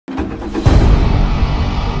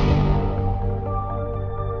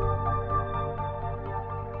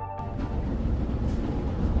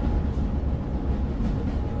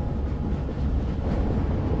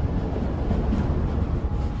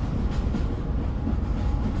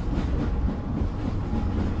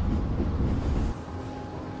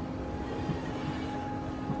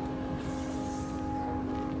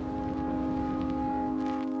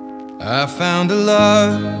I found a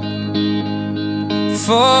love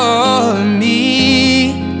for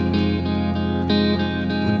me.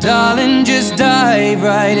 Well, darling, just dive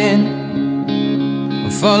right in,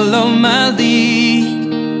 follow my lead.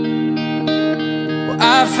 Well,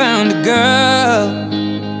 I found a girl,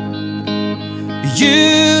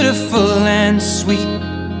 beautiful and sweet.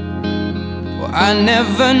 Well, I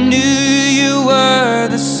never knew you were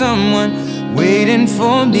the someone waiting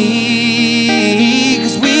for me.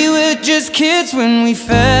 'Cause we were just kids when we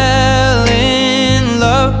fell in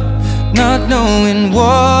love, not knowing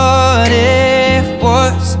what it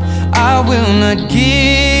was. I will not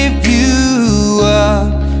give you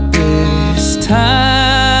up this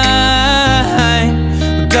time.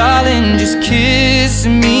 Well, darling, just kiss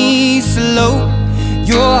me slow.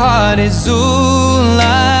 Your heart is all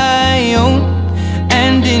I own,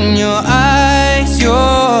 and in your eyes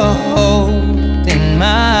you're holding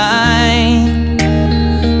mine.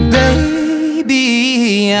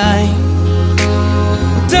 Baby, I'm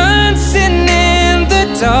dancing in the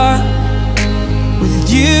dark with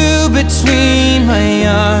you between my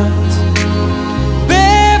arms,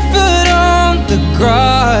 barefoot on the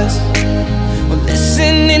grass. We're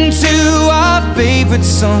listening to our favorite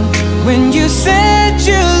song. When you said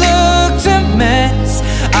you looked a mess,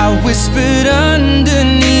 I whispered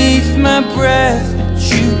underneath my breath, but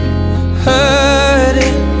you heard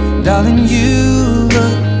it. Darling, you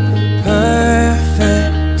look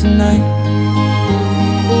perfect tonight.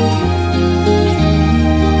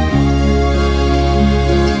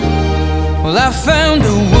 Well, I found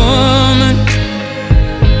a woman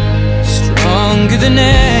stronger than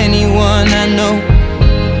anyone I know.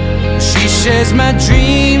 She shares my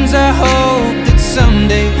dreams. I hope that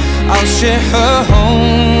someday I'll share her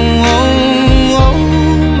home.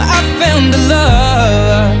 I found a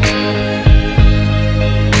love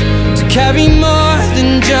to carry more than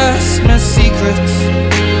just my secrets,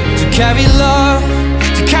 to carry love,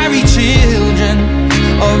 to carry children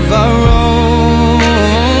of our own.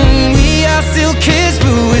 We are still kids,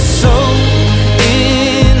 but we're so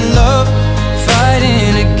in love,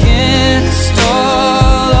 fighting against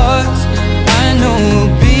all odds. I know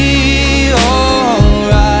we'll be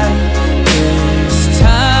alright this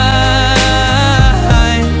time.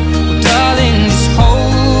 Well, darling, just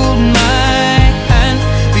hold my hand,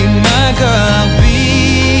 be my girl, I'll be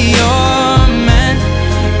your man.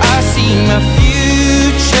 I see my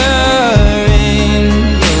future in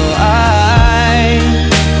your eyes.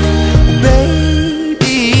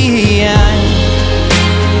 Baby, I'm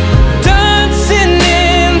dancing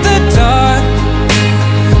in the dark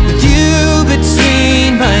with you between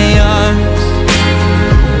my arms,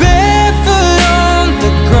 barefoot on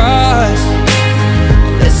the grass,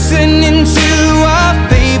 listening to our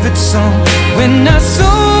favorite song. When I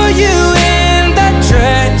saw you in that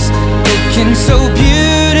dress, looking so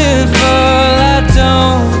beautiful, I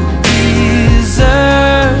don't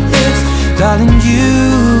deserve this. Darling, you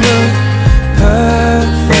look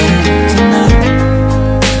perfect tonight.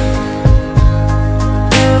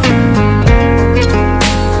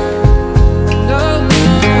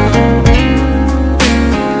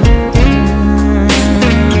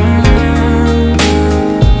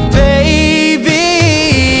 Baby,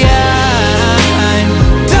 I'm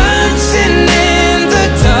dancing in the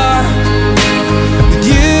dark with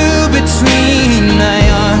you between my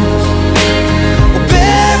arms,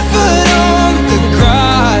 barefoot on the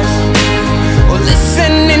grass, or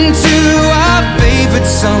listening to our favorite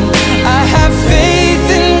song. I have faith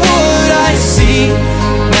in what I see.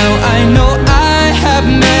 Now I know I have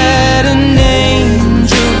met an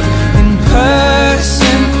angel in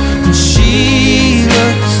person, and she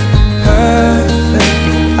looks perfect.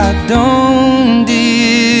 I don't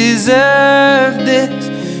deserve this.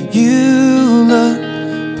 You look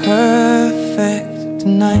perfect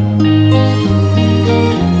tonight.